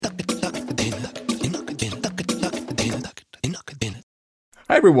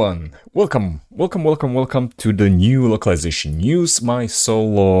everyone, welcome to the new localization news, my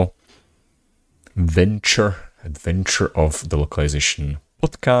solo adventure of the localization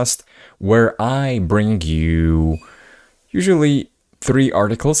podcast, where I bring you usually 3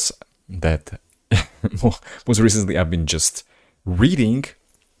 articles that most recently I've been just reading,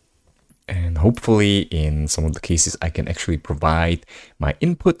 and hopefully in some of the cases I can actually provide my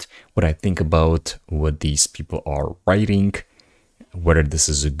input, what I think about what these people are writing, whether this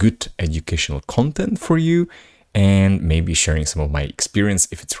is a good educational content for you, and maybe sharing some of my experience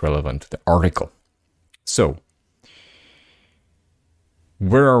if it's relevant to the article. So,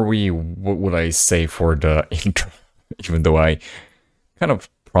 where are we? What would I say for the intro? Even though I kind of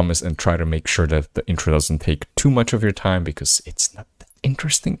promise and try to make sure that the intro doesn't take too much of your time because it's not that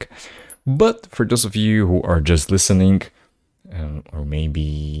interesting. But for those of you who are just listening, or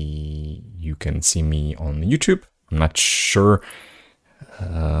maybe you can see me on YouTube, I'm not sure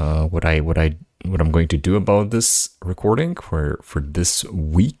what I'm going to do about this recording for this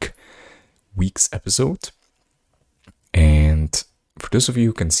week's episode. And for those of you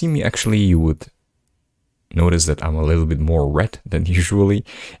who can see me, actually, you would notice that I'm a little bit more red than usually.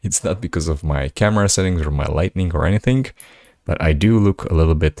 It's not because of my camera settings or my lighting or anything, but I do look a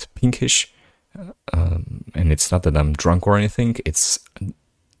little bit pinkish. And it's not that I'm drunk or anything.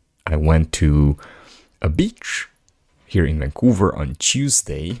 I went to a beach here in Vancouver on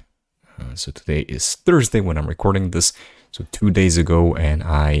Tuesday. So today is Thursday when I'm recording this. So 2 days ago, and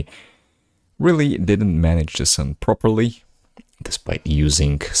I really didn't manage the sun properly despite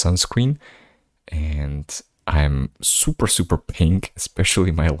using sunscreen. And I'm super pink,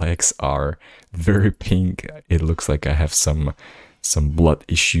 especially my legs are very pink. It looks like I have some blood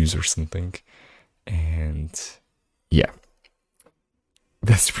issues or something. And yeah,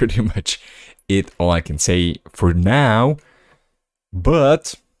 that's pretty much it, all I can say for now.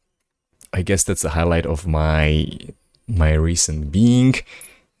 But I guess that's the highlight of my recent being.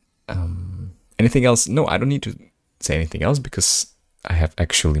 Anything else? No, I don't need to say anything else because I have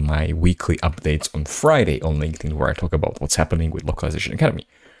actually my weekly updates on Friday on LinkedIn where I talk about what's happening with Localization Academy.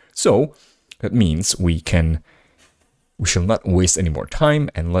 So that means we shall not waste any more time,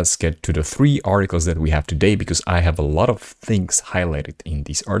 and let's get to the 3 articles that we have today, because I have a lot of things highlighted in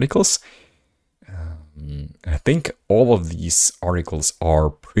these articles. I think all of these articles are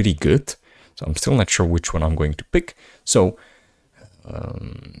pretty good, so I'm still not sure which one I'm going to pick. So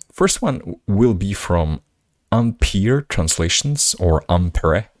first one will be from Ampere Translations, or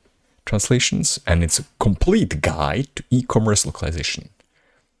Ampere Translations, and it's a complete guide to e-commerce localization.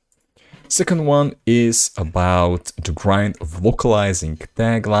 Second one is about the grind of localizing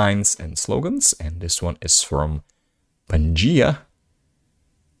taglines and slogans, and this one is from Pangea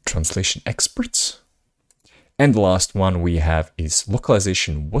Translation Experts. And the last one we have is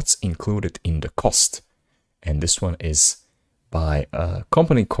Localization, What's Included in the Cost, and this one is by a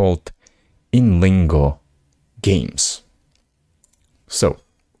company called InLingo Games. So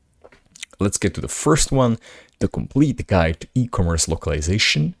let's get to the first one, the complete guide to e-commerce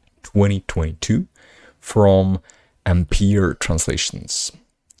localization 2022 from Ampere Translations.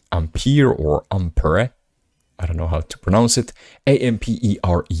 Ampere or Ampere, I don't know how to pronounce it, Ampere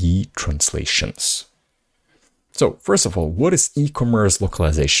Translations. So first of all, what is e-commerce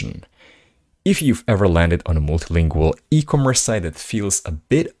localization? If you've ever landed on a multilingual e-commerce site that feels a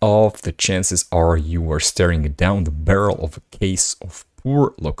bit off, the chances are you are staring down the barrel of a case of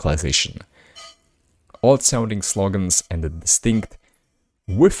poor localization. Odd-sounding slogans and a distinct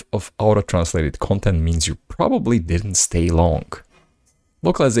whiff of auto-translated content means you probably didn't stay long.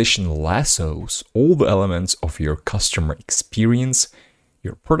 Localization lassos all the elements of your customer experience,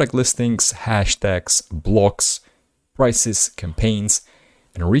 your product listings, hashtags, blocks, prices, campaigns,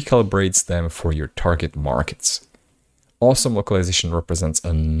 and recalibrates them for your target markets. Awesome localization represents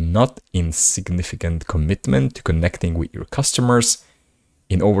a not insignificant commitment to connecting with your customers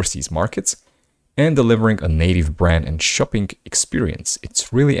in overseas markets and delivering a native brand and shopping experience.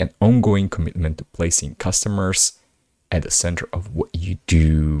 It's really an ongoing commitment to placing customers at the center of what you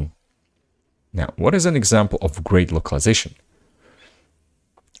do. Now, what is an example of great localization?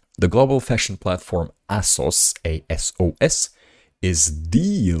 The global fashion platform ASOS, A-S-O-S, is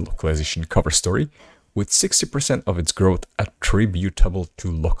the localization cover story, with 60% of its growth attributable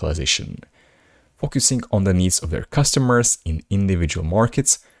to localization. Focusing on the needs of their customers in individual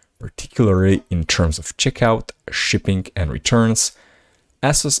markets, particularly in terms of checkout, shipping, and returns,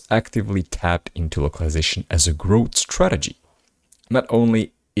 ASOS actively tapped into localization as a growth strategy. Not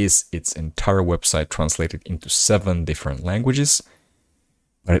only is its entire website translated into 7 different languages,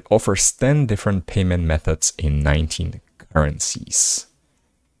 but it offers 10 different payment methods in 19 currencies.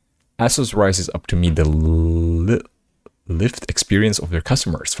 ASOS rises up to meet the lived experience of their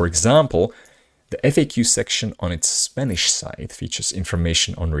customers. For example, the FAQ section on its Spanish site features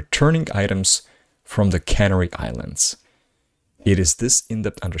information on returning items from the Canary Islands. It is this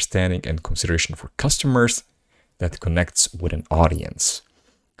in-depth understanding and consideration for customers that connects with an audience.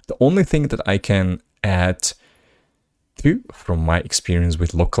 The only thing that I can add to from my experience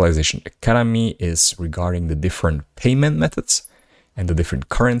with Localization Academy is regarding the different payment methods and the different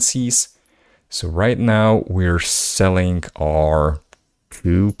currencies. So right now we're selling our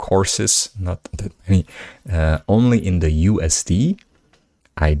 2 courses, not that many, only in the USD.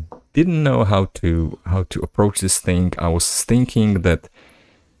 I didn't know how to approach this thing. I was thinking that,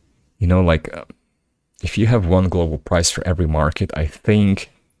 if you have one global price for every market, I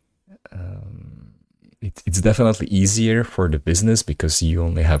think it's definitely easier for the business because you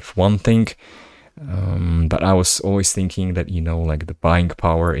only have one thing. But I was always thinking that, the buying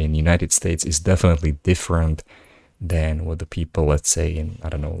power in United States is definitely different than what the people, let's say, in,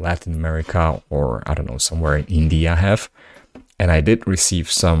 Latin America or, somewhere in India have. And I did receive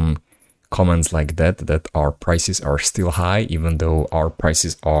some comments like that our prices are still high, even though our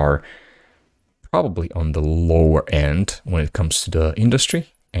prices are probably on the lower end when it comes to the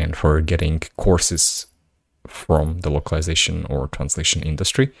industry and for getting courses from the localization or translation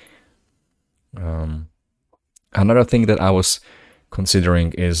industry. Another thing that I was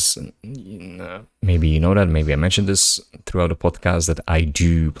considering is, maybe you know that, maybe I mentioned this throughout the podcast, that I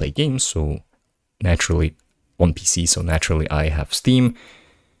do play games, so naturally on PC, so naturally I have Steam,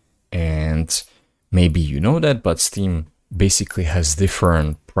 and maybe you know that, but Steam basically has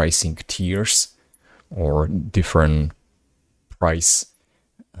different pricing tiers or different price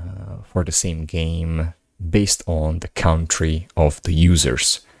for the same game based on the country of the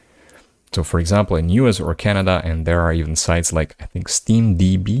users. So for example, in US or Canada, and there are even sites like, I think,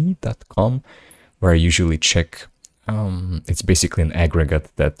 steamdb.com, where I usually check, it's basically an aggregate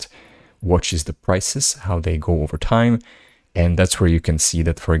that watches the prices, how they go over time. And that's where you can see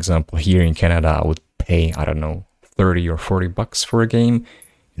that, for example, here in Canada, I would pay, 30 or 40 bucks for a game.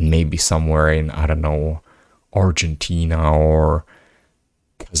 And maybe somewhere in, Argentina or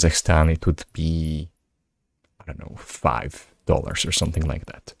Kazakhstan, it would be, $5 or something like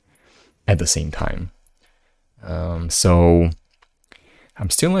that at the same time. So I'm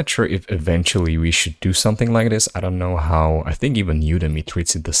still not sure if eventually we should do something like this. I don't know how. I think even Udemy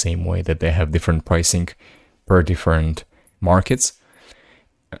treats it the same way, that they have different pricing per different markets.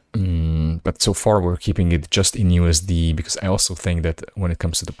 But so far we're keeping it just in USD, because I also think that when it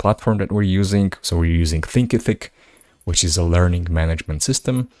comes to the platform that we're using, so we're using Thinkific, which is a learning management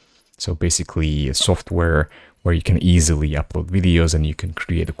system. So basically a software where you can easily upload videos and you can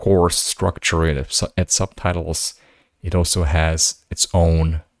create a course, structure it, add subtitles. It also has its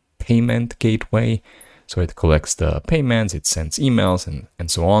own payment gateway. So it collects the payments, it sends emails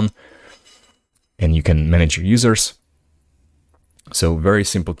and so on. And you can manage your users. So very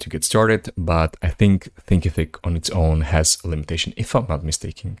simple to get started, but I think Thinkific on its own has a limitation, if I'm not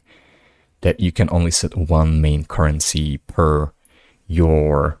mistaken, that you can only set one main currency per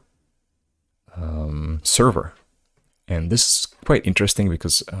your server. And this is quite interesting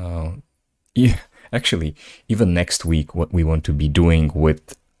because actually, even next week, what we want to be doing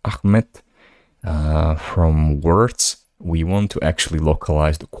with Ahmed from Words, we want to actually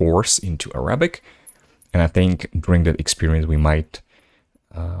localize the course into Arabic. And I think during that experience, we might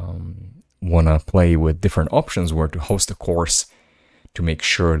want to play with different options where to host a course to make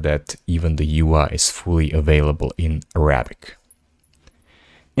sure that even the UI is fully available in Arabic.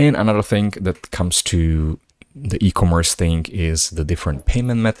 And another thing that comes to the e-commerce thing is the different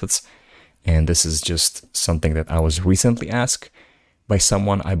payment methods. And this is just something that I was recently asked by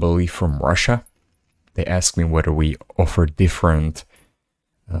someone, I believe from Russia. They asked me whether we offer different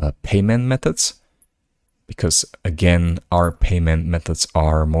payment methods, because again, our payment methods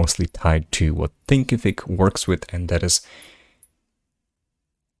are mostly tied to what Thinkific works with, and that is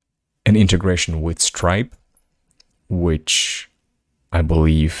an integration with Stripe, which I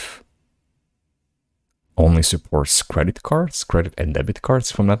believe only supports credit and debit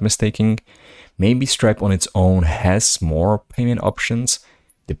cards, if I'm not mistaken. Maybe Stripe on its own has more payment options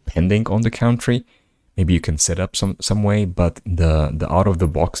depending on the country. Maybe you can set up some way, but the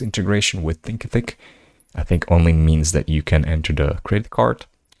out-of-the-box integration with Thinkific, I think, only means that you can enter the credit card,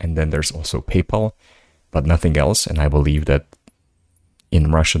 and then there's also PayPal, but nothing else. And I believe that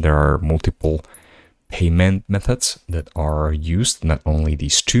in Russia there are multiple payment methods that are used, not only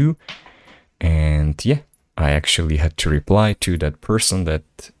these two. And yeah, I actually had to reply to that person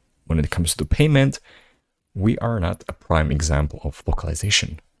that when it comes to payment, we are not a prime example of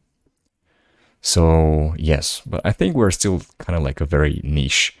localization. So yes, but I think we're still kind of like a very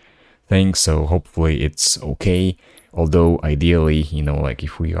niche thing, so hopefully it's okay. Although ideally, like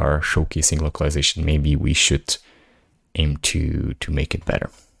if we are showcasing localization, maybe we should aim to make it better.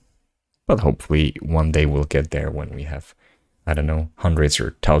 But hopefully one day we'll get there when we have, I don't know, hundreds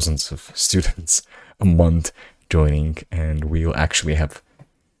or thousands of students a month joining, and we'll actually have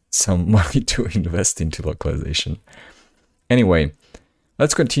some money to invest into localization. Anyway,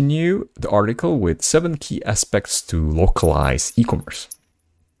 let's continue the article with 7 key aspects to localize e-commerce.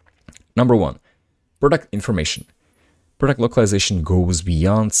 Number 1, product information. Product localization goes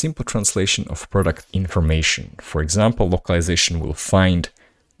beyond simple translation of product information. For example, localization will find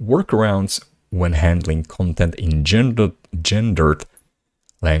workarounds when handling content in gendered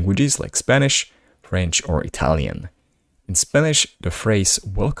languages like Spanish, French, or Italian. In Spanish, the phrase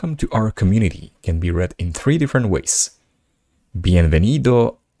 "Welcome to our community" can be read in 3 different ways.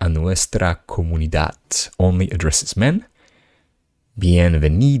 Bienvenido a nuestra comunidad only addresses men.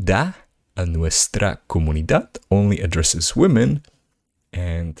 Bienvenida a nuestra comunidad only addresses women.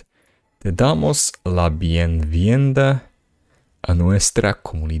 And te damos la bienvenida a nuestra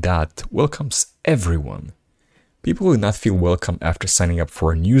comunidad welcomes everyone. People will not feel welcome after signing up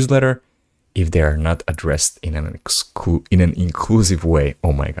for a newsletter if they are not addressed in an inclusive way.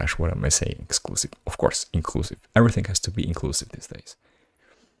 Oh my gosh, what am I saying? Exclusive. Of course, inclusive. Everything has to be inclusive these days.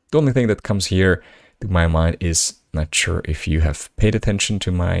 The only thing that comes here to my mind is, not sure if you have paid attention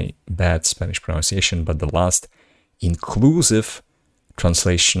to my bad Spanish pronunciation, but the last inclusive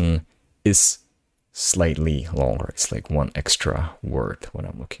translation is slightly longer. It's like 1 extra word when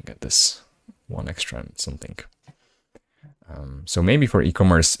I'm looking at this. 1 extra and something. So maybe for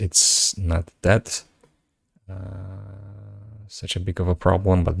e-commerce, it's not that such a big of a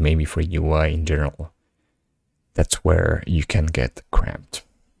problem, but maybe for UI in general, that's where you can get cramped.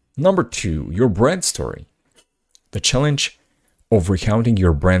 Number 2, your brand story. The challenge of recounting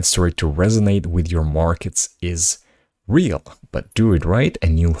your brand story to resonate with your markets is real, but do it right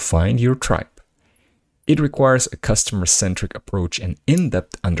and you'll find your tribe. It requires a customer-centric approach and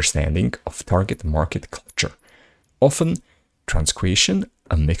in-depth understanding of target market culture. Often, transcreation,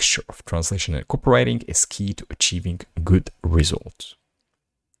 a mixture of translation and copywriting, is key to achieving good results.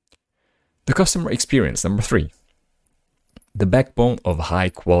 The customer experience, number 3. The backbone of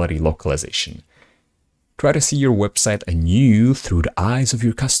high-quality localization. Try to see your website anew through the eyes of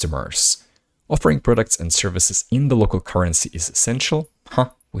your customers. Offering products and services in the local currency is essential,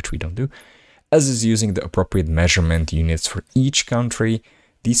 which we don't do, as is using the appropriate measurement units for each country.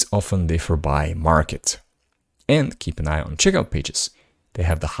 These often differ by market. And keep an eye on checkout pages. They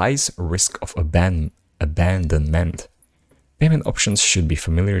have the highest risk of abandonment. Payment options should be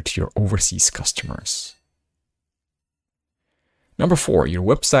familiar to your overseas customers. Number 4, your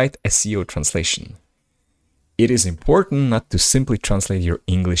website SEO translation. It is important not to simply translate your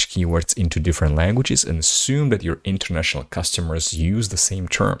English keywords into different languages and assume that your international customers use the same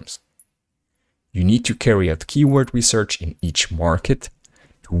terms. You need to carry out keyword research in each market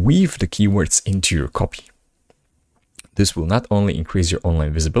to weave the keywords into your copy. This will not only increase your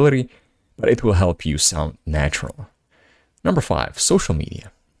online visibility, but it will help you sound natural. Number 5, social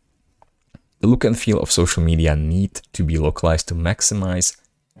media. The look and feel of social media need to be localized to maximize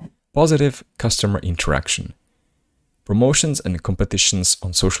positive customer interaction. Promotions and competitions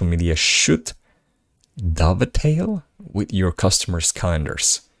on social media should dovetail with your customers'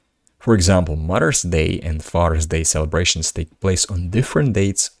 calendars. For example, Mother's Day and Father's Day celebrations take place on different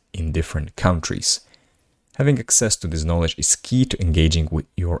dates in different countries. Having access to this knowledge is key to engaging with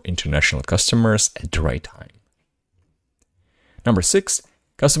your international customers at the right time. Number 6,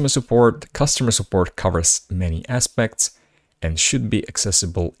 customer support. Customer support covers many aspects and should be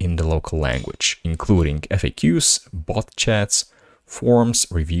accessible in the local language, including FAQs, bot chats, forms,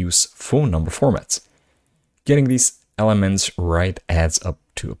 reviews, phone number formats. Getting these elements right adds up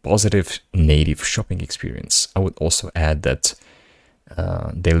to a positive native shopping experience. I would also add that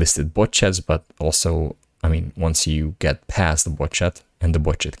they listed bot chats, but also, once you get past the bot chat and the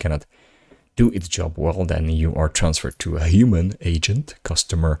bot chat cannot do its job well, then you are transferred to a human agent,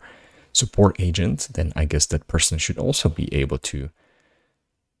 customer support agent. Then I guess that person should also be able to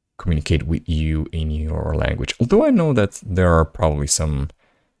communicate with you in your language. Although I know that there are probably some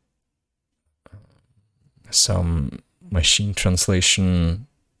machine translation,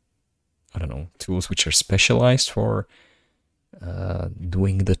 tools which are specialized for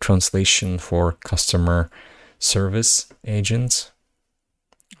doing the translation for customer service agents.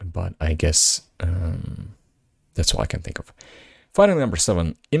 But I guess that's all I can think of. Finally, number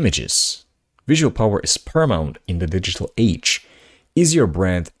 7, images. Visual power is paramount in the digital age. Is your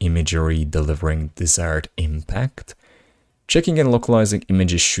brand imagery delivering desired impact? Checking and localizing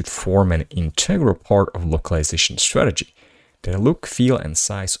images should form an integral part of localization strategy. Their look, feel, and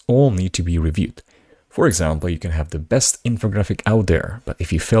size all need to be reviewed. For example, you can have the best infographic out there, but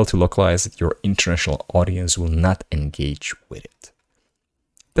if you fail to localize it, your international audience will not engage with it.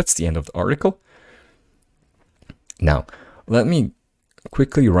 That's the end of the article. Now, let me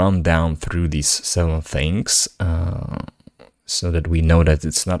quickly run down through these 7 things so that we know that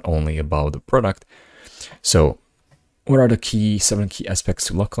it's not only about the product. So, what are the 7 key aspects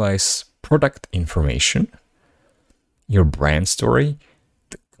to localize? Product information, your brand story,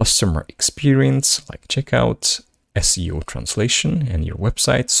 the customer experience like checkout, SEO translation, and your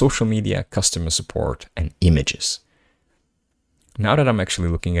website, social media, customer support, and images. Now that I'm actually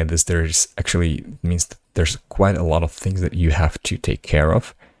looking at this, means that there's quite a lot of things that you have to take care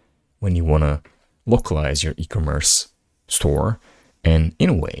of when you want to localize your e-commerce store. And in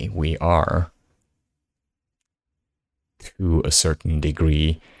a way, we are, to a certain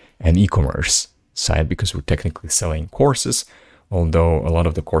degree, an e-commerce site because we're technically selling courses, although a lot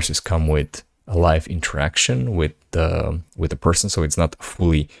of the courses come with a live interaction with the person, so it's not a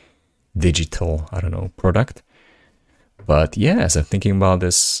fully digital, product. But yeah, as I'm thinking about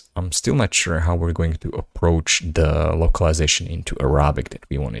this, I'm still not sure how we're going to approach the localization into Arabic that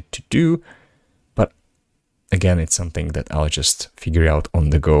we wanted to do. But again, it's something that I'll just figure out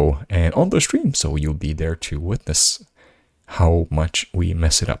on the go and on the stream, so you'll be there to witness how much we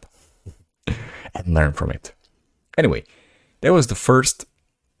mess it up and learn from it. Anyway, that was the first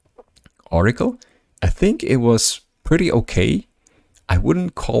article. I think it was pretty okay. I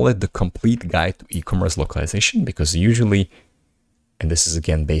wouldn't call it the complete guide to e-commerce localization because usually, and this is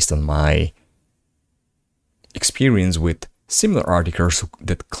again based on my experience with similar articles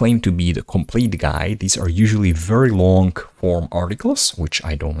that claim to be the complete guide, these are usually very long form articles, which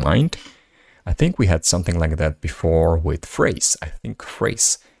I don't mind. I think we had something like that before with Phrase. I think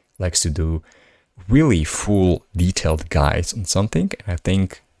Phrase likes to do really full detailed guides on something. And I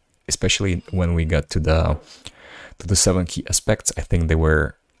think especially when we got to the 7 key aspects, I think they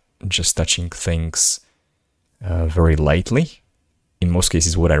were just touching things very lightly. In most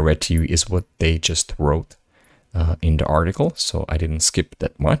cases, what I read to you is what they just wrote in the article, so I didn't skip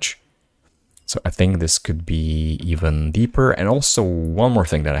that much. So I think this could be even deeper. And also one more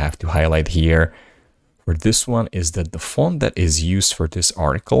thing that I have to highlight here for this one is that the font that is used for this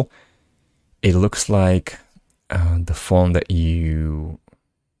article, it looks like the font that you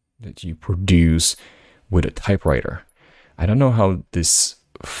produce with a typewriter. I don't know how this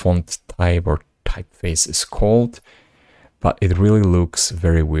font type or typeface is called, but it really looks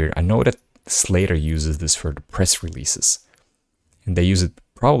very weird. I know that Slater uses this for the press releases, and they use it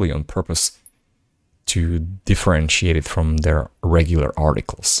probably on purpose to differentiate it from their regular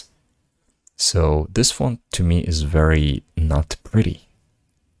articles. So this font to me is very not pretty.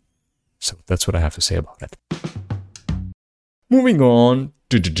 So that's what I have to say about it. Moving on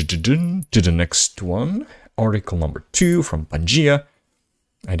to the next one, article number 2 from Pangea.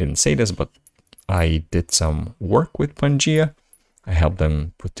 I didn't say this, but I did some work with Pangea. I helped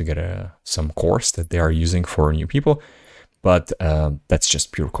them put together some course that they are using for new people. But that's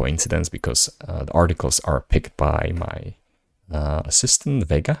just pure coincidence because the articles are picked by my assistant,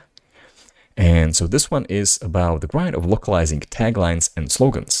 Vega. And so this one is about the grind of localizing taglines and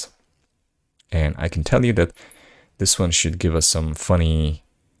slogans. And I can tell you that this one should give us some funny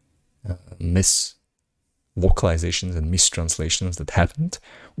mislocalizations and mistranslations that happened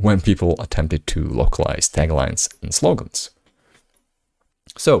when people attempted to localize taglines and slogans.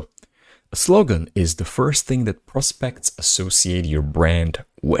 So, a slogan is the first thing that prospects associate your brand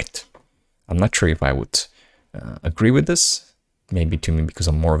with. I'm not sure if I would agree with this. Maybe to me, because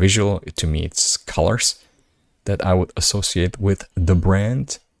I'm more visual, to me it's colors that I would associate with the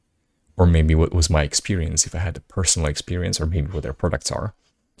brand. Or maybe what was my experience, if I had a personal experience, or maybe what their products are.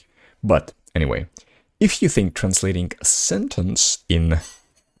 But anyway, if you think translating a sentence in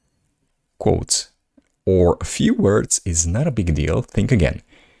quotes or a few words is not a big deal, think again.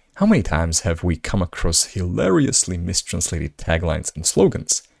 How many times have we come across hilariously mistranslated taglines and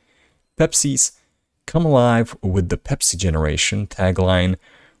slogans? Pepsi's "Come Alive with the Pepsi Generation" tagline,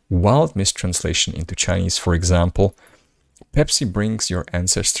 wild mistranslation into Chinese, for example, "Pepsi brings your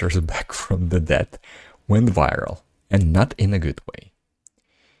ancestors back from the dead," went viral, and not in a good way.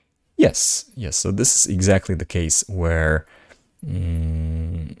 Yes, so this is exactly the case where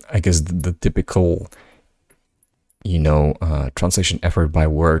I guess the typical translation effort by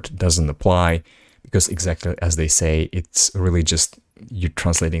word doesn't apply, because exactly as they say, it's really just you're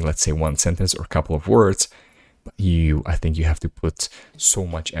translating, let's say, one sentence or a couple of words, I think you have to put so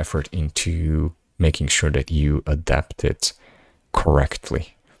much effort into making sure that you adapt it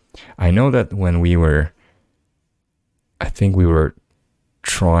correctly. I know that when we were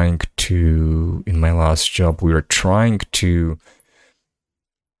trying to, in my last job, we were trying to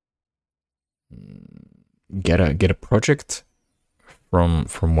get a project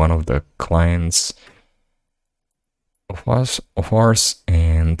from one of the clients of ours,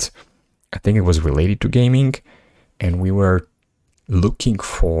 and I think it was related to gaming, and we were looking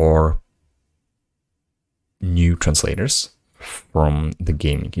for new translators from the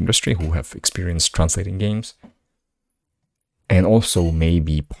gaming industry who have experience translating games, and also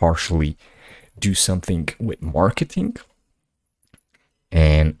maybe partially do something with marketing.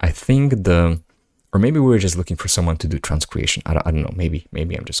 And I think or maybe we were just looking for someone to do transcreation. I don't know, maybe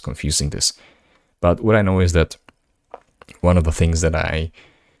I'm just confusing this. But what I know is that one of the things that I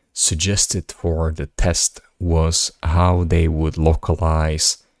suggested for the test was how they would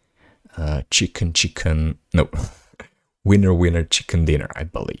localize winner winner chicken dinner, I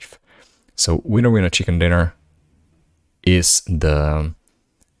believe. So winner winner chicken dinner is the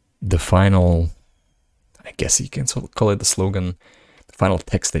final, I guess you can call it the slogan, the final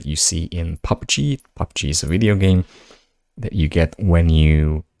text that you see in PUBG. PUBG is a video game that you get when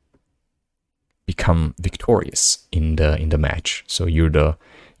you become victorious in the match. So you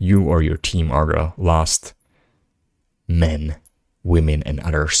or your team are the last men, women, and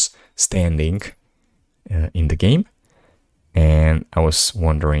others standing in the game. And I was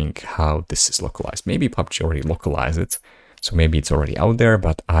wondering how this is localized. Maybe PUBG already localized it, so maybe it's already out there,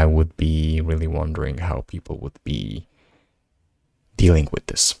 but I would be really wondering how people would be dealing with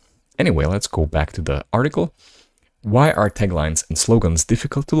this. Anyway, let's go back to the article. Why are taglines and slogans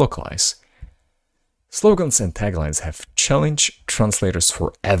difficult to localize? Slogans and taglines have challenged translators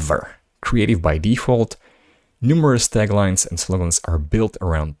forever. Creative by default, numerous taglines and slogans are built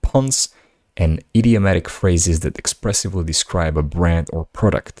around puns and idiomatic phrases that expressively describe a brand or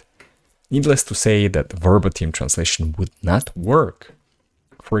product. Needless to say that verbatim translation would not work.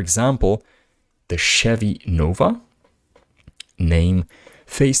 For example, the Chevy Nova name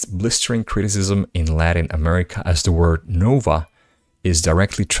faced blistering criticism in Latin America as the word Nova is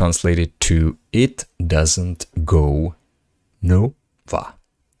directly translated to "it doesn't go Nova."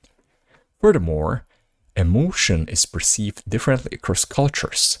 Furthermore, emotion is perceived differently across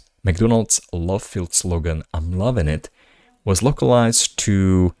cultures. McDonald's love-filled slogan, "I'm loving it," was localized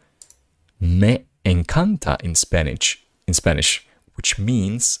to "me encanta" in Spanish, which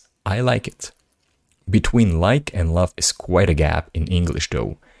means "I like it." Between like and love is quite a gap in English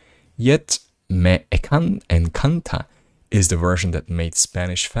though. Yet, "me encanta" is the version that made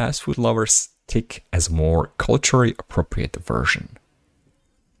Spanish fast food lovers tick as a more culturally appropriate version.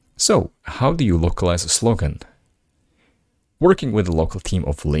 So, how do you localize a slogan? Working with a local team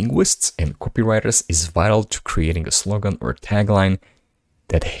of linguists and copywriters is vital to creating a slogan or tagline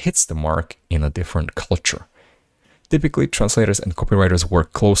that hits the mark in a different culture. Typically, translators and copywriters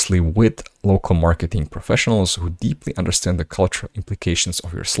work closely with local marketing professionals who deeply understand the cultural implications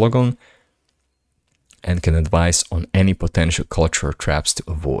of your slogan and can advise on any potential cultural traps to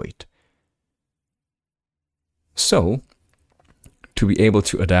avoid. So, to be able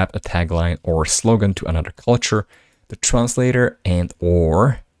to adapt a tagline or slogan to another culture, the translator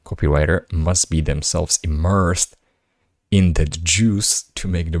and/or copywriter must be themselves immersed in that juice to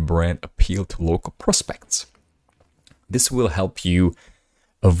make the brand appeal to local prospects. This will help you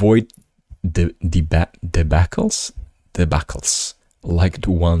avoid the debacles like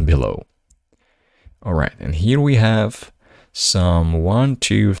the one below. All right, and here we have some 1,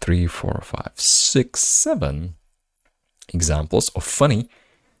 2, 3, 4, 5, 6, 7 examples of funny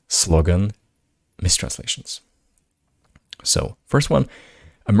slogan mistranslations. So, first one,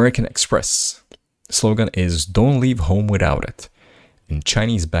 American Express. Slogan is "Don't leave home without it." In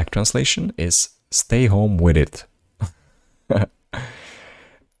Chinese back translation is "Stay home with it."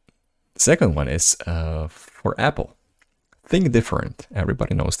 Second one is for Apple. Think different.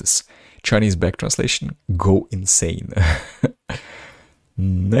 Everybody knows this. Chinese back translation, "Go insane."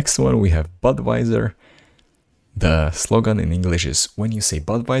 Next one, we have Budweiser. The slogan in English is "When you say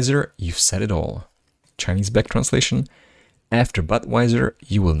Budweiser, you've said it all." Chinese back translation, "After Budweiser,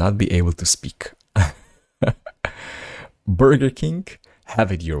 you will not be able to speak." Burger King,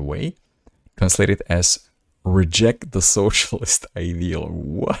 "Have it your way." Translated as "Reject the socialist ideal."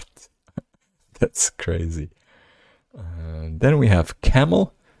 What? That's crazy. Then we have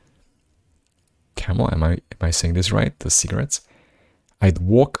Camel. Camel, am I saying this right? The cigarettes. "I'd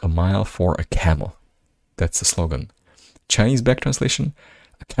walk a mile for a camel." That's the slogan. Chinese back translation,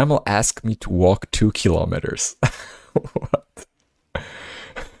 A camel asked me to walk 2 kilometers. What?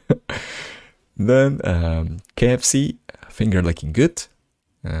 Then KFC, finger licking good.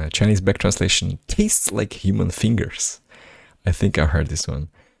 Chinese back translation, tastes like human fingers. I think I heard this one.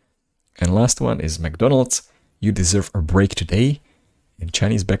 And last one is McDonald's, you deserve a break today. In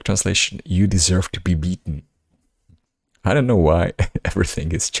Chinese back translation, you deserve to be beaten. I don't know why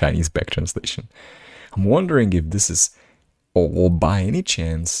everything is Chinese back translation. I'm wondering if this is all by any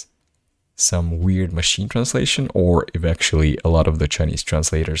chance some weird machine translation, or if actually a lot of the Chinese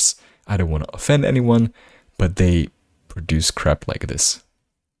translators, I don't want to offend anyone, but they produce crap like this.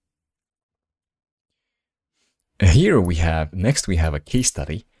 Here we have a case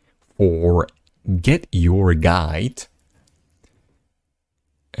study for Get Your Guide.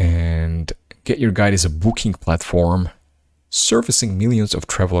 And Get Your Guide is a booking platform servicing millions of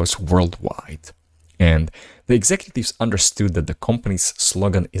travelers worldwide. And the executives understood that the company's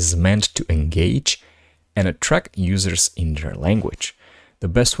slogan is meant to engage and attract users in their language. The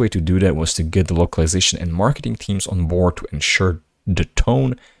best way to do that was to get the localization and marketing teams on board to ensure the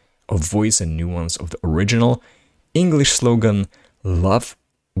tone of voice and nuance of the original English slogan, "Love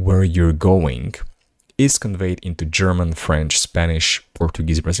Where You're Going," is conveyed into German, French, Spanish,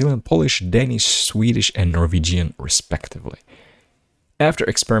 Portuguese, Brazilian, Polish, Danish, Swedish, and Norwegian, respectively. After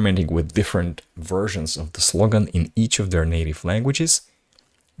experimenting with different versions of the slogan in each of their native languages,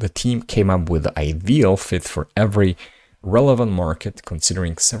 the team came up with the ideal fit for every relevant market,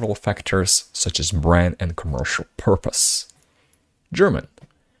 considering several factors such as brand and commercial purpose. German.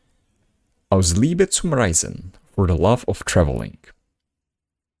 Aus Liebe zum Reisen, for the love of traveling.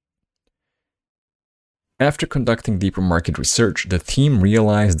 After conducting deeper market research, the team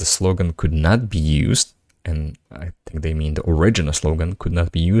realized the slogan could not be used, and I think they mean the original slogan could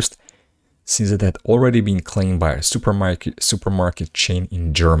not be used, since it had already been claimed by a supermarket chain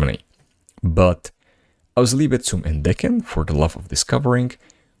in Germany. But Aus Liebe zum Entdecken, for the love of discovering,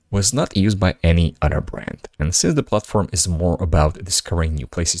 was not used by any other brand. And since the platform is more about discovering new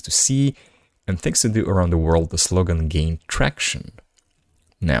places to see and things to do around the world, the slogan gained traction.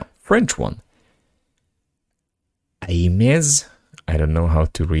 Now, French one. Aimez, I don't know how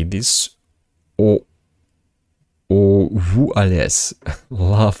to read this, ou vous allez,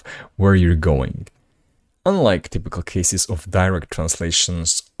 love where you're going. Unlike typical cases of direct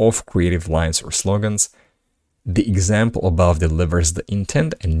translations of creative lines or slogans, the example above delivers the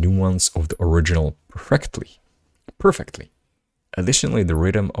intent and nuance of the original perfectly. Additionally, the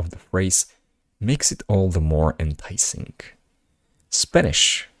rhythm of the phrase makes it all the more enticing.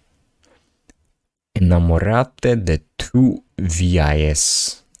 Spanish. Enamorate de tu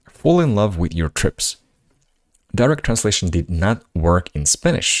viajes. Fall in love with your trips. Direct translation did not work in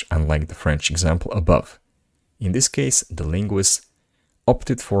Spanish, unlike the French example above. In this case, the linguist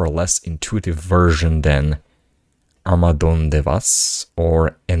opted for a less intuitive version than Ama donde vas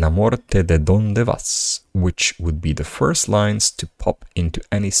or Enamorate de donde vas, which would be the first lines to pop into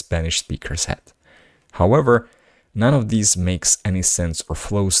any Spanish speaker's head. However, none of these makes any sense or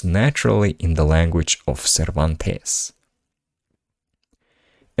flows naturally in the language of Cervantes.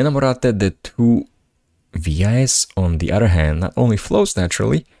 Enamorate de tu viajes, on the other hand, not only flows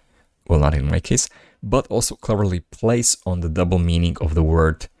naturally, well, not in my case, but also cleverly plays on the double meaning of the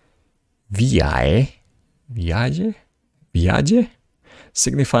word viaje,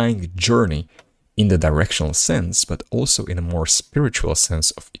 signifying journey in the directional sense, but also in a more spiritual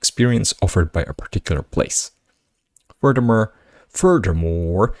sense of experience offered by a particular place. Furthermore,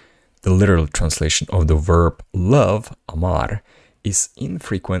 the literal translation of the verb love, amar, is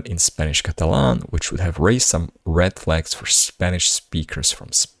infrequent in Spanish Catalan, which would have raised some red flags for Spanish speakers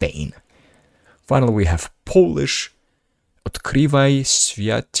from Spain. Finally, we have Polish. Odkrywaj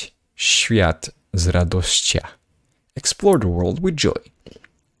świat z radością. Explore the world with joy.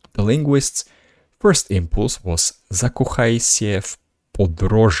 The linguist's first impulse was zakochaj się w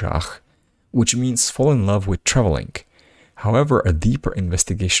podróżach, which means fall in love with traveling. However, a deeper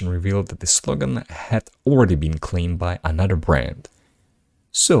investigation revealed that the slogan had already been claimed by another brand.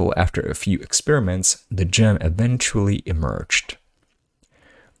 So, after a few experiments, the gem eventually emerged.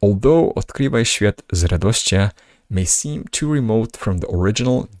 Although Odkrywaj świat z radością may seem too remote from the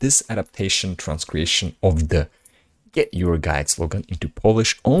original, this adaptation transcreation of the Get Your Guide slogan into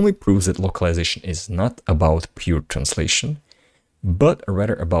Polish only proves that localization is not about pure translation, but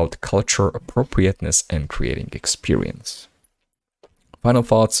rather about culture appropriateness and creating experience. Final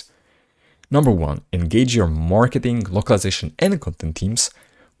thoughts. Number 1, engage your marketing, localization, and content teams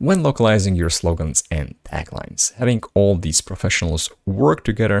when localizing your slogans and taglines. Having all these professionals work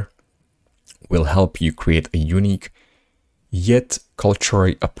together will help you create a unique, yet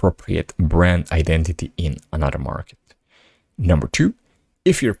culturally appropriate brand identity in another market. Number 2,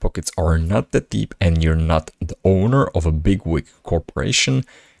 if your pockets are not that deep and you're not the owner of a bigwig corporation,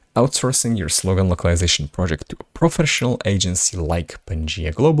 outsourcing your slogan localization project to a professional agency like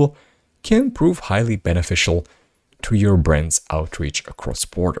Pangea Global can prove highly beneficial to your brand's outreach across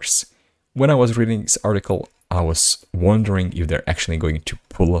borders. When I was reading this article, I was wondering if they're actually going to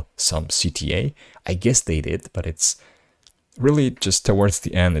pull some CTA. I guess they did, but it's really just towards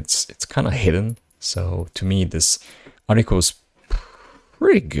the end, it's kind of hidden. So to me, this article is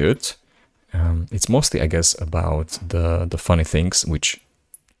pretty good. It's mostly, I guess, about the funny things, which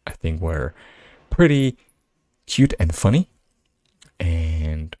I think were pretty cute and funny.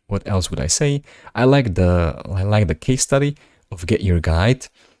 And what else would I say? I like the case study of Get Your Guide,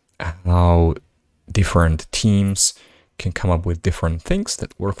 how different teams can come up with different things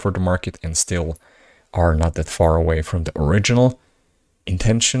that work for the market and still are not that far away from the original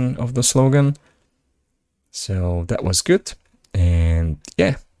intention of the slogan. So that was good. And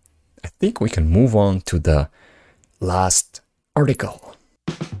yeah, I think we can move on to the last article.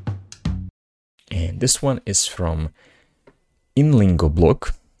 And this one is from InLingo blog,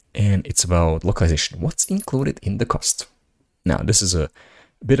 and it's about localization. What's included in the cost? Now, this is a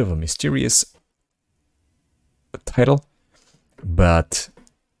bit of a mysterious title, but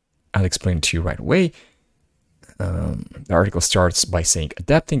I'll explain it to you right away. The article starts by saying,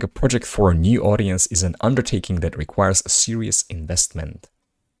 adapting a project for a new audience is an undertaking that requires a serious investment.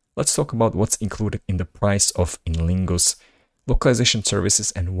 Let's talk about what's included in the price of InLingo's localization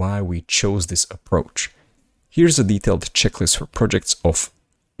services and why we chose this approach. Here's a detailed checklist for projects of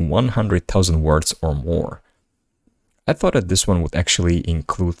 100,000 words or more. I thought that this one would actually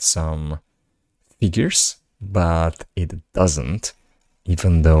include some figures, but it doesn't,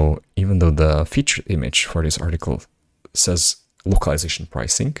 even though the featured image for this article says localization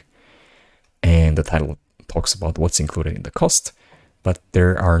pricing, and the title talks about what's included in the cost, but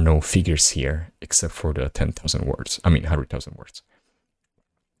there are no figures here except for the 100,000 words.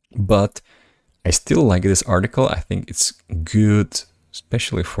 But I still like this article. I think it's good,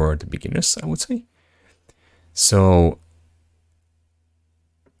 especially for the beginners, I would say. So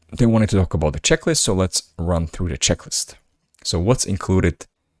they wanted to talk about the checklist, so let's run through the checklist. So what's included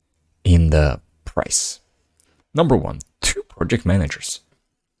in the price? Number 1, 2 project managers.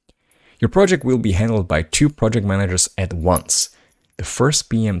 Your project will be handled by 2 project managers at once. The first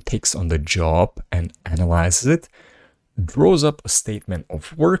PM takes on the job and analyzes it, draws up a statement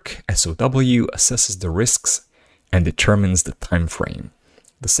of work, SOW, assesses the risks, and determines the time frame.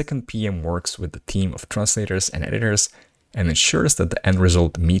 The second PM works with the team of translators and editors and ensures that the end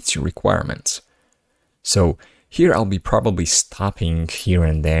result meets your requirements. So here I'll be probably stopping here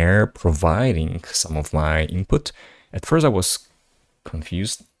and there, providing some of my input. At first I was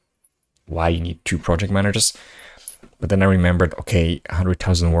confused why you need 2 project managers, but then I remembered, okay,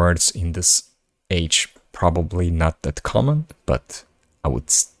 100,000 words in this age, probably not that common, but I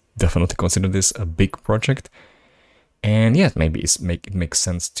would definitely consider this a big project. And yeah, maybe it makes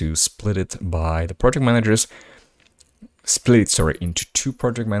sense to split it by the project managers, into 2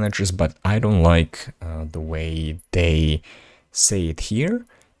 project managers, but I don't like the way they say it here.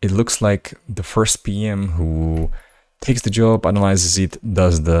 It looks like the first PM who takes the job, analyzes it,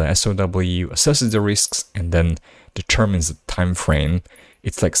 does the SOW, assesses the risks, and then determines the time frame.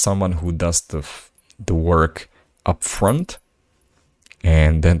 It's like someone who does the work up front,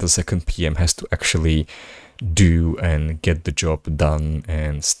 and then the second PM has to actually do and get the job done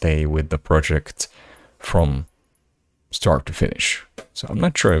and stay with the project from start to finish. So I'm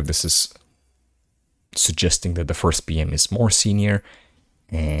not sure if this is suggesting that the first PM is more senior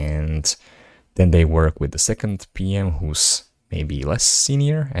and then they work with the second PM who's maybe less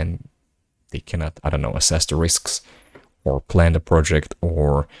senior and they cannot, I don't know, assess the risks or plan the project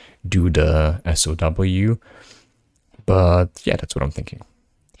or do the SOW. But yeah, that's what I'm thinking.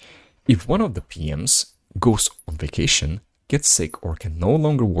 If one of the PMs goes on vacation, gets sick, or can no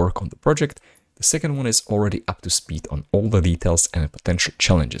longer work on the project, the second one is already up to speed on all the details and potential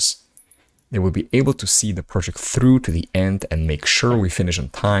challenges. They will be able to see the project through to the end and make sure we finish on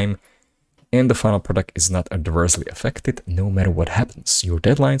time, and the final product is not adversely affected no matter what happens. Your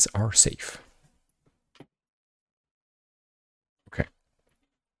deadlines are safe. Okay.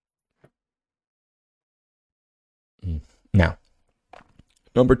 Now,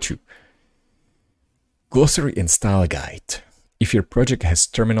 number 2. Glossary and style guide. If your project has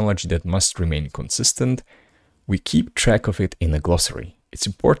terminology that must remain consistent, we keep track of it in a glossary. It's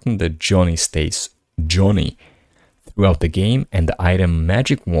important that Johnny stays Johnny throughout the game and the item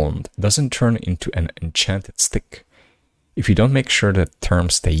magic wand doesn't turn into an enchanted stick. If you don't make sure that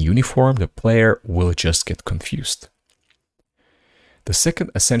terms stay uniform, the player will just get confused. The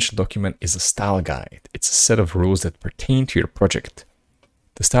second essential document is a style guide. It's a set of rules that pertain to your project.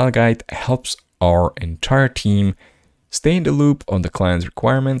 The style guide helps our entire team stay in the loop on the client's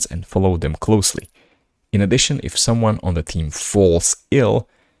requirements and follow them closely. In addition, if someone on the team falls ill,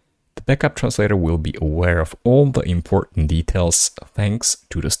 the backup translator will be aware of all the important details thanks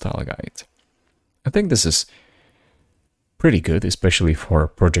to the style guide. I think this is pretty good, especially for a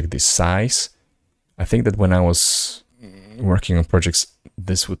project this size. I think that when I was working on projects,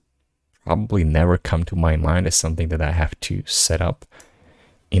 this would probably never come to my mind as something that I have to set up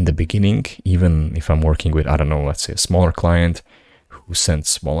in the beginning, even if I'm working with, I don't know, let's say a smaller client who sends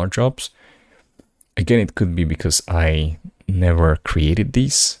smaller jobs. Again, it could be because I never created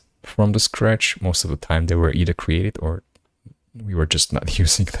these from the scratch. Most of the time they were either created or we were just not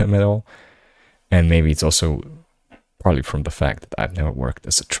using them at all. And maybe it's also partly from the fact that I've never worked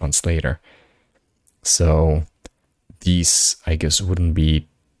as a translator. So these, I guess, wouldn't be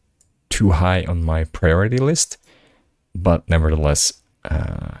too high on my priority list, but nevertheless,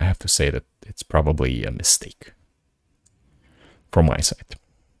 I have to say that it's probably a mistake from my side.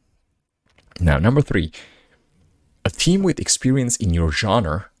 Now, number 3, a team with experience in your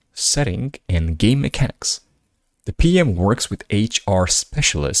genre, setting, and game mechanics. The PM works with HR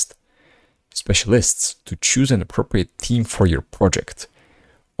specialists to choose an appropriate team for your project.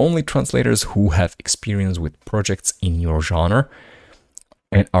 Only translators who have experience with projects in your genre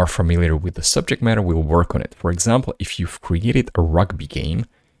and are familiar with the subject matter will work on it. For example, if you've created a rugby game,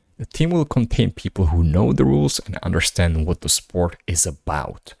 the team will contain people who know the rules and understand what the sport is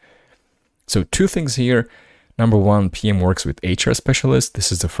about. So 2 things here. Number 1, PM works with HR specialists.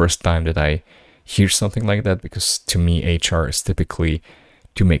 This is the first time that I hear something like that, because to me, HR is typically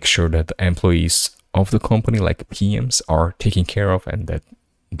to make sure that the employees of the company, like PMs, are taken care of and that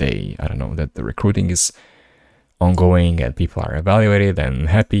that the recruiting is ongoing and people are evaluated and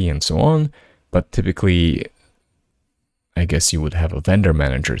happy and so on. But typically, I guess you would have a vendor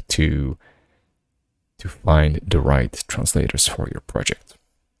manager to find the right translators for your project.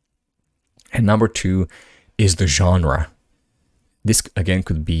 And number 2 is the genre. This again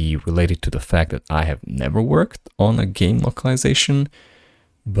could be related to the fact that I have never worked on a game localization,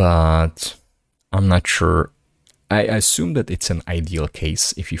 but I'm not sure. I assume that it's an ideal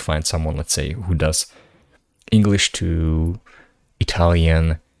case if you find someone, let's say, who does English to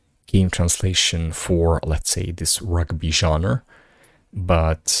Italian game translation for, let's say, this rugby genre.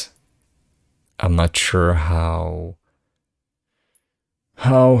 But I'm not sure how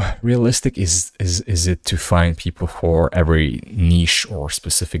realistic is it to find people for every niche or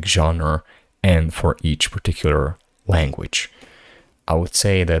specific genre and for each particular language. I would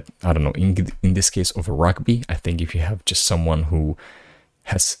say that, I don't know, in this case of a rugby, I think if you have just someone who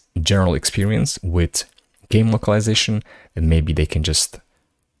has general experience with game localization, then maybe they can just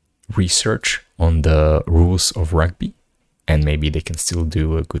research on the rules of rugby and maybe they can still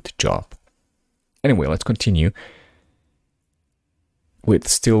do a good job. Anyway, let's continue.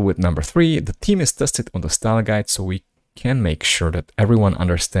 With number 3, the team is tested on the style guide so we can make sure that everyone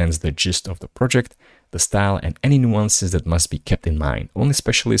understands the gist of the project, the style, and any nuances that must be kept in mind. Only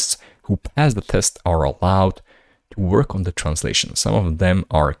specialists who pass the test are allowed to work on the translation. Some of them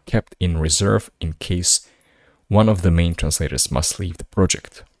are kept in reserve in case one of the main translators must leave the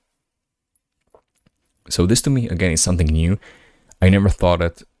project. So this to me, again, is something new. I never thought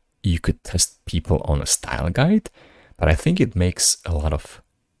that you could test people on a style guide, but I think it makes a lot of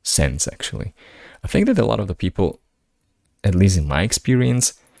sense, actually. I think that a lot of the people, at least in my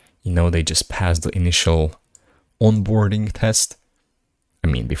experience, they just pass the initial onboarding test. I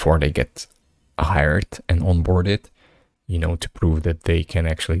mean, before they get hired and onboarded, to prove that they can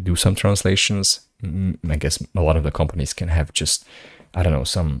actually do some translations. I guess a lot of the companies can have just,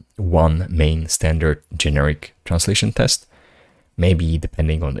 some one main standard generic translation test. Maybe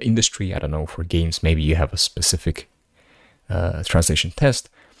depending on the industry, for games, maybe you have a specific translation test.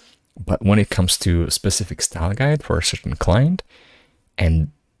 But when it comes to a specific style guide for a certain client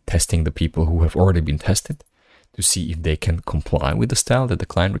and testing the people who have already been tested to see if they can comply with the style that the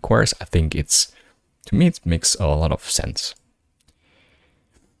client requires, I think to me, it makes a lot of sense.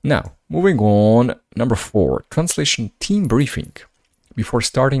 Now, moving on, number 4, translation team briefing. Before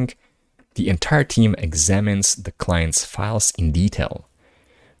starting, the entire team examines the client's files in detail.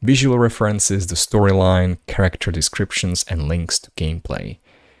 Visual references, the storyline, character descriptions, and links to gameplay.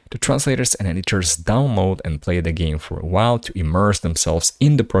 The translators and editors download and play the game for a while to immerse themselves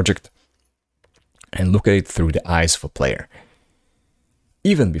in the project and look at it through the eyes of a player.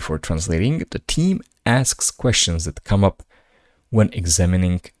 Even before translating, the team asks questions that come up when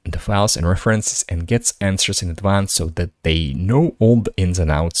examining the files and references and gets answers in advance so that they know all the ins and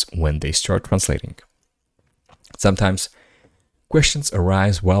outs when they start translating. Sometimes questions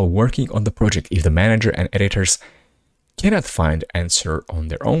arise while working on the project. If the manager and editors cannot find the answer on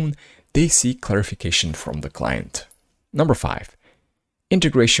their own, they seek clarification from the client. Number 5,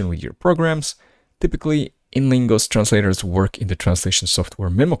 integration with your programs. Typically, InLingo's translators work in the translation software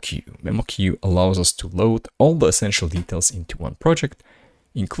MemoQ. MemoQ allows us to load all the essential details into one project,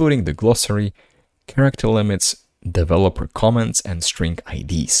 including the glossary, character limits, developer comments, and string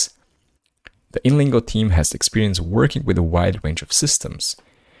IDs. The InLingo team has experience working with a wide range of systems.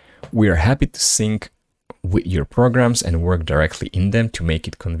 We are happy to sync with your programs and work directly in them to make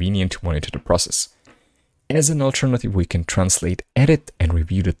it convenient to monitor the process. As an alternative, we can translate, edit, and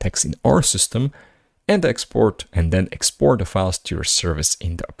review the text in our system and then export the files to your service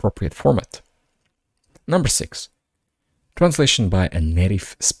in the appropriate format. Number 6, translation by a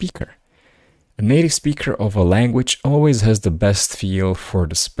native speaker. A native speaker of a language always has the best feel for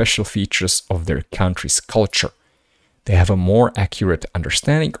the special features of their country's culture. They have a more accurate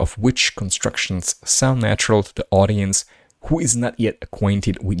understanding of which constructions sound natural to the audience who is not yet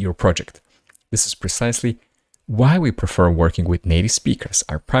acquainted with your project. This is precisely why we prefer working with native speakers.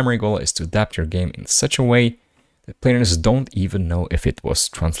 Our primary goal is to adapt your game in such a way that players don't even know if it was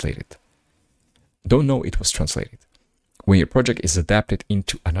translated. When your project is adapted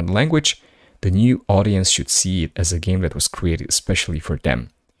into another language, the new audience should see it as a game that was created especially for them.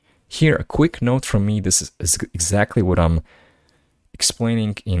 Here, a quick note from me. This is exactly what I'm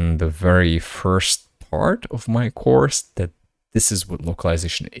explaining in the very first part of my course, that this is what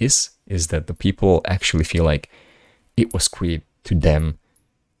localization is that the people actually feel like it was created to them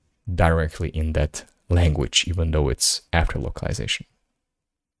directly in that language, even though it's after localization.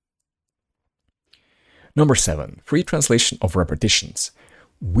 Number 7, free translation of repetitions.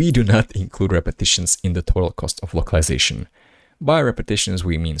 We do not include repetitions in the total cost of localization. By repetitions,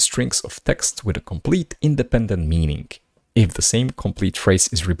 we mean strings of text with a complete independent meaning. If the same complete phrase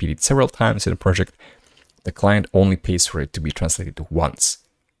is repeated several times in a project, the client only pays for it to be translated once.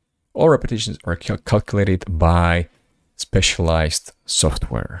 All repetitions are calculated by specialized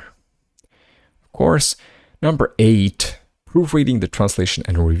software. Of course, number 8, proofreading the translation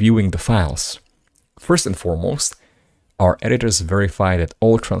and reviewing the files. First and foremost, our editors verify that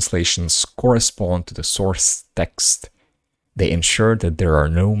all translations correspond to the source text. They ensure that there are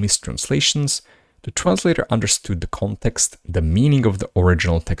no mistranslations, the translator understood the context, the meaning of the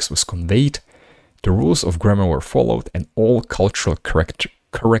original text was conveyed, the rules of grammar were followed, and all cultural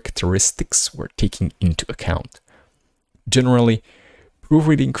characteristics were taken into account. Generally,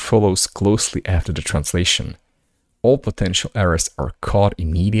 proofreading follows closely after the translation. All potential errors are caught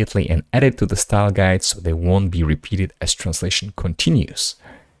immediately and added to the style guide so they won't be repeated as translation continues.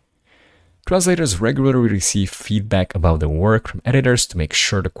 Translators regularly receive feedback about the work from editors to make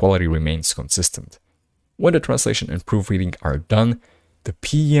sure the quality remains consistent. When the translation and proofreading are done, the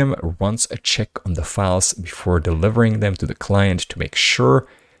PM runs a check on the files before delivering them to the client to make sure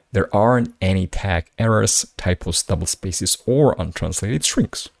there aren't any tag errors, typos, double spaces, or untranslated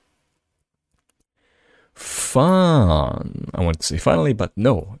strings. Fun! I want to say finally, but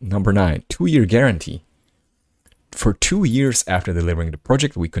no. Number 9, 2-year guarantee. For 2 years after delivering the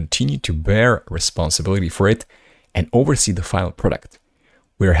project, we continue to bear responsibility for it and oversee the final product.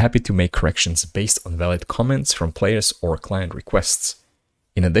 We are happy to make corrections based on valid comments from players or client requests.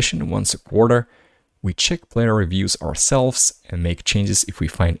 In addition, once a quarter, we check player reviews ourselves and make changes if we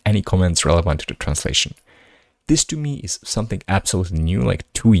find any comments relevant to the translation. This to me is something absolutely new,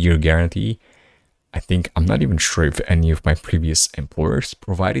 like 2-year guarantee. I'm not even sure if any of my previous employers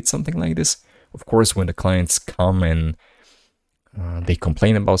provided something like this. Of course, when the clients come and they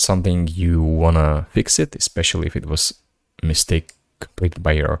complain about something, you want to fix it, especially if it was a mistake completed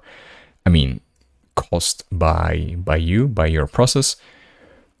by caused by you, by your process,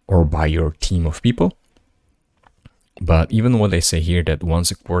 or by your team of people. But even what they say here, that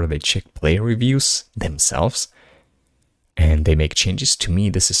once a quarter they check player reviews themselves and they make changes, to me,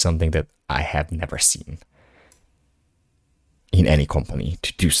 this is something that I have never seen in any company,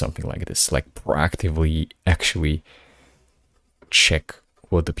 to do something like this, like proactively actually check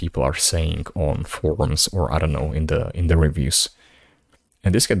what the people are saying on forums or in the reviews.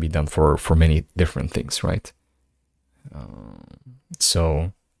 And this can be done for many different things, right?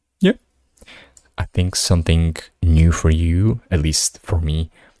 So yeah, I think something new for you, at least for me,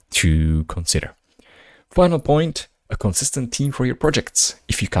 to consider. Final point, a consistent team for your projects.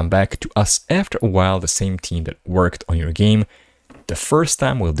 If you come back to us after a while, the same team that worked on your game the first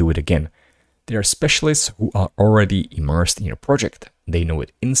time will do it again. They are specialists who are already immersed in your project. They know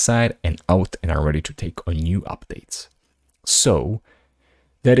it inside and out and are ready to take on new updates. So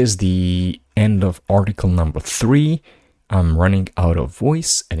that is the end of article number 3. I'm running out of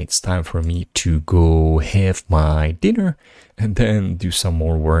voice and it's time for me to go have my dinner and then do some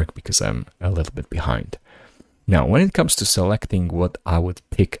more work because I'm a little bit behind. Now, when it comes to selecting what I would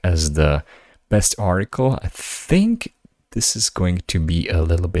pick as the best article, I think this is going to be a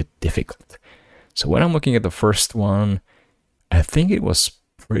little bit difficult. So when I'm looking at the first one, I think it was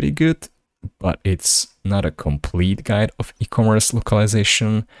pretty good, but it's not a complete guide of e-commerce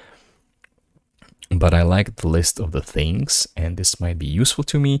localization. But I like the list of the things, and this might be useful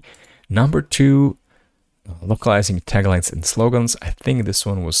to me. Number 2, localizing taglines and slogans. I think this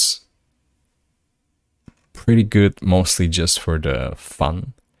one was pretty good, mostly just for the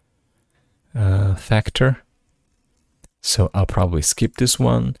fun factor. So I'll probably skip this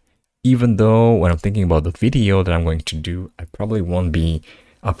one, even though when I'm thinking about the video that I'm going to do, I probably won't be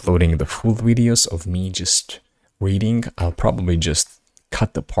uploading the full videos of me just reading. I'll probably just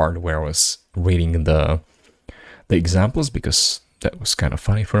cut the part where I was reading the examples because that was kind of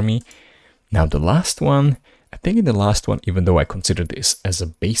funny for me. Now the last one, I think in the last one, even though I consider this as a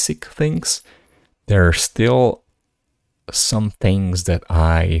basic things, there are still some things that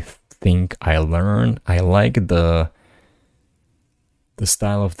I think I learned. I like the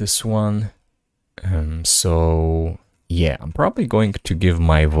style of this one. So yeah, I'm probably going to give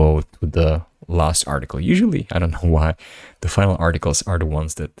my vote to the last article. Usually, I don't know why, the final articles are the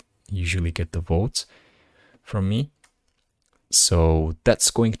ones that usually get the votes from me. So that's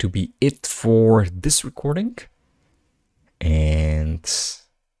going to be it for this recording. And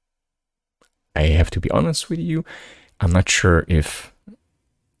I have to be honest with you, I'm not sure if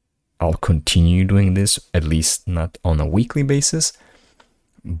I'll continue doing this, at least not on a weekly basis.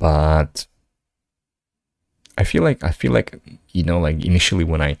 But I feel like, you know, like initially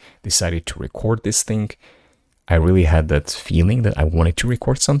when I decided to record this thing, I really had that feeling that I wanted to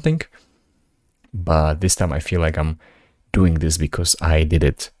record something. But this time I feel like I'm doing this because I did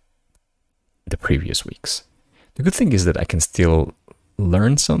it the previous weeks. The good thing is that I can still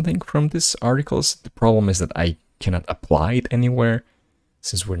learn something from these articles. The problem is that I cannot apply it anywhere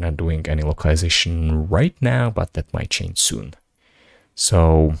since we're not doing any localization right now, but that might change soon.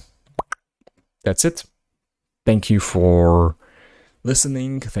 So that's it. Thank you for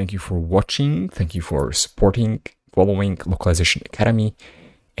listening. Thank you for watching. Thank you for supporting, following Localization Academy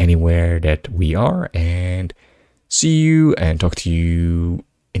anywhere that we are. And see you and talk to you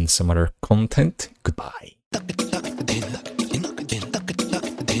in some other content. Goodbye.